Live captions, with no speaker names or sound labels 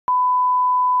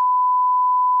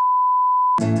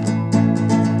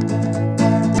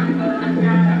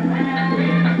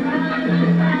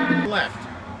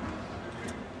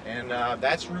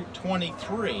that's Route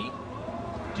 23.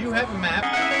 Do you have a map?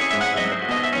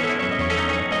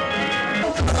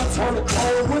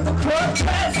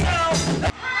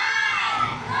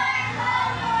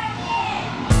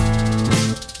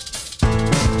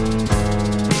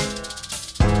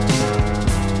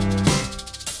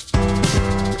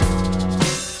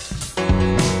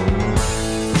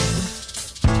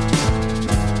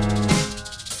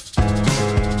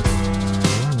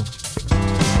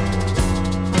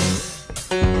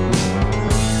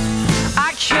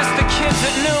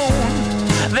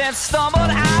 Stumbled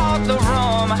out the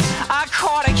room. I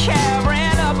caught a cab,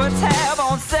 ran up a tab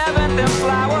on 7th and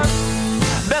Flowers.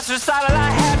 Best recital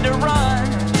I had to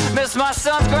run. Missed my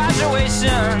son's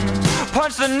graduation.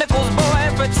 Punched the Nichols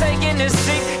boy for taking his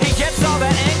seat. He gets all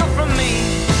that anger from me.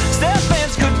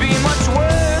 Step-ins could be much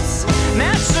worse.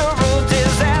 Natural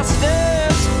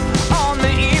disasters on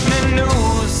the evening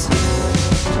news.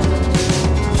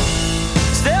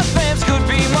 Step-ins could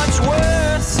be much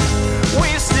worse.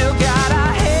 We've still got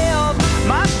our help,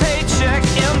 my paycheck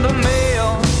in the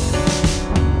mail.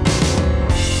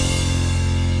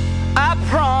 I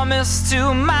promised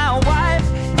to my wife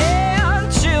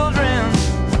and children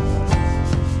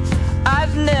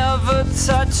I'd never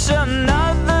touch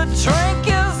another drink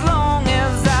as long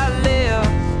as I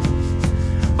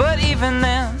live. But even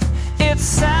then, it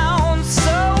sounds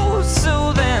so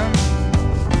soothing.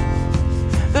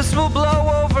 This will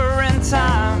blow over in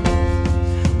time.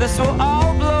 This will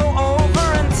all blow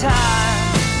over in time.